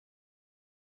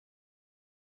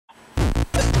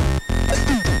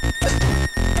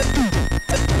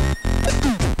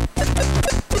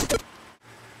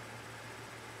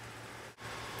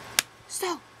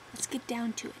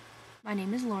down to it. My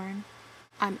name is Lauryn.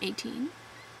 I'm 18,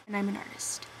 and I'm an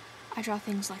artist. I draw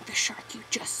things like the shark you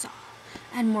just saw,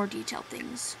 and more detailed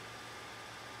things.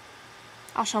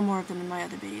 I'll show more of them in my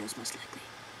other videos, most likely.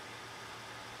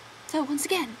 So, once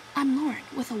again, I'm Lauryn,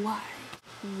 with a Y.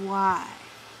 Why?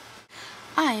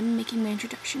 I'm making my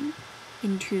introduction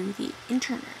into the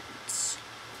Internerds,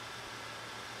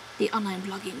 the online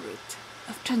blogging group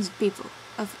of tons of people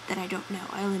that I don't know.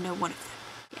 I only know one of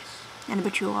them. Yes. And I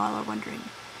bet you all are wondering,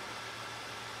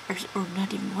 or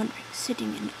not even wondering,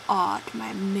 sitting in awe at my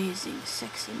amazing,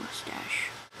 sexy mustache.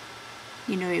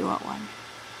 You know you want one.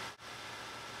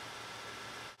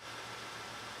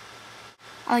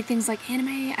 I like things like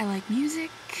anime, I like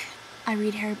music, I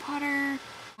read Harry Potter,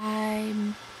 I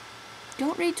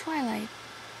don't read Twilight.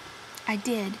 I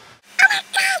did. Oh my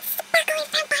god, sparkly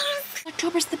vampires!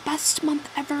 October's the best month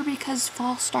ever because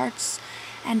fall starts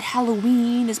and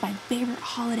Halloween is my favorite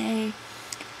holiday.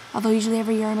 Although usually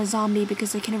every year I'm a zombie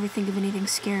because I can never think of anything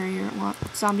scarier. Well,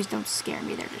 zombies don't scare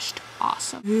me, they're just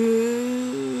awesome.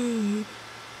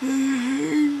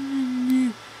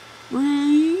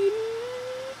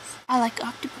 I like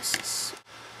octopuses.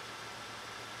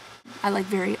 I like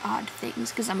very odd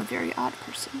things because I'm a very odd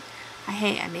person.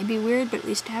 I may be weird, but at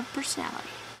least I have a personality.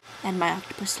 And my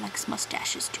octopus likes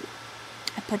mustaches too.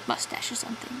 I put mustaches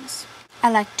on things. I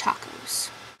like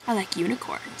tacos. I like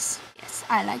unicorns. Yes,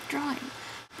 I like drawing.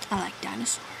 I like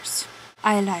dinosaurs.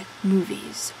 I like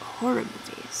movies, horror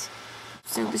movies.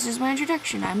 So this is my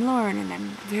introduction. I'm Lauryn, and I'm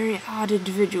a very odd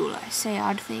individual. I say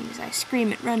odd things. I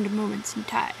scream at random moments in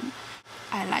time.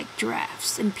 I like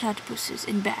giraffes, and platypuses,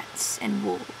 and bats, and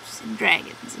wolves, and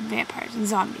dragons, and vampires, and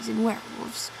zombies, and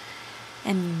werewolves.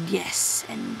 And yes,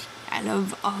 and I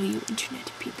love all you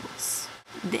internet peoples.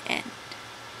 The end.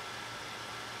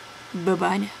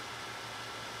 Bye-bye now.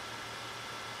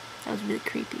 That was really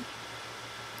creepy.